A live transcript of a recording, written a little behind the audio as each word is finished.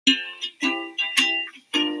Raindrops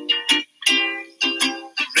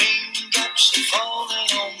are falling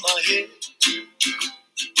on my head,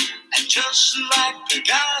 and just like the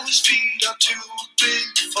guy whose feet are too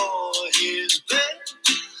big for his bed,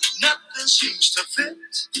 nothing seems to fit.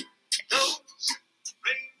 Those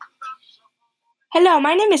raindrops. Hello,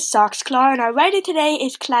 my name is Soxclaw, and our writer today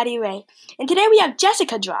is Claddy Ray. And today we have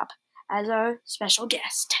Jessica Drop as our special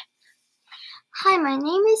guest. Hi, my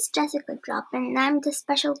name is Jessica Drop, and I'm the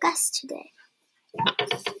special guest today.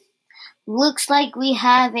 Looks like we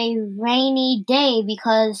have a rainy day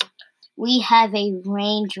because we have a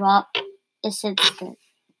raindrop assistant.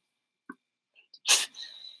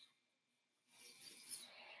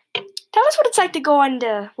 Tell us what it's like to go on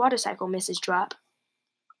the water cycle, Mrs. Drop.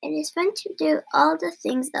 It is fun to do all the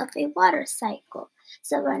things of a water cycle.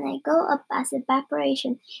 So when I go up as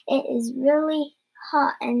evaporation, it is really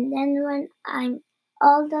hot, and then when I'm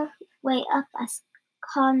all the way up as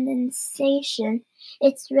condensation,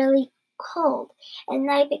 it's really cold,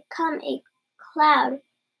 and I become a cloud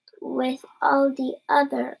with all the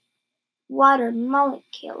other water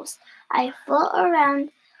molecules. I float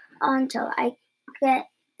around until I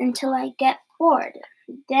get bored.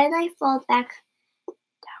 Then I fall back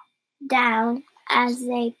down as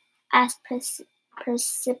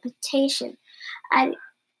precipitation. I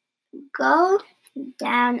go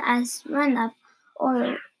down as runoff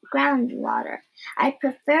or groundwater. I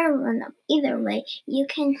prefer runoff. Either way, you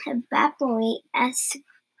can evaporate as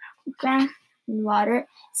groundwater,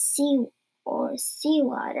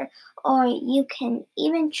 seawater, or you can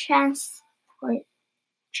even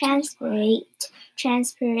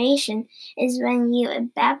transpiration is when you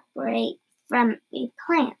evaporate from a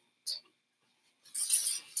plant.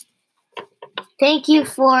 Thank you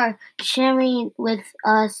for sharing with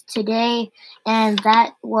us today, and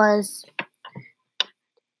that was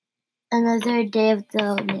another day of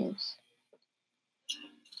the news.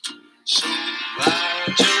 So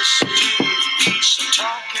I just do some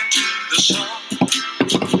talking to the sun,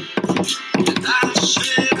 and I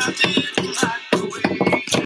said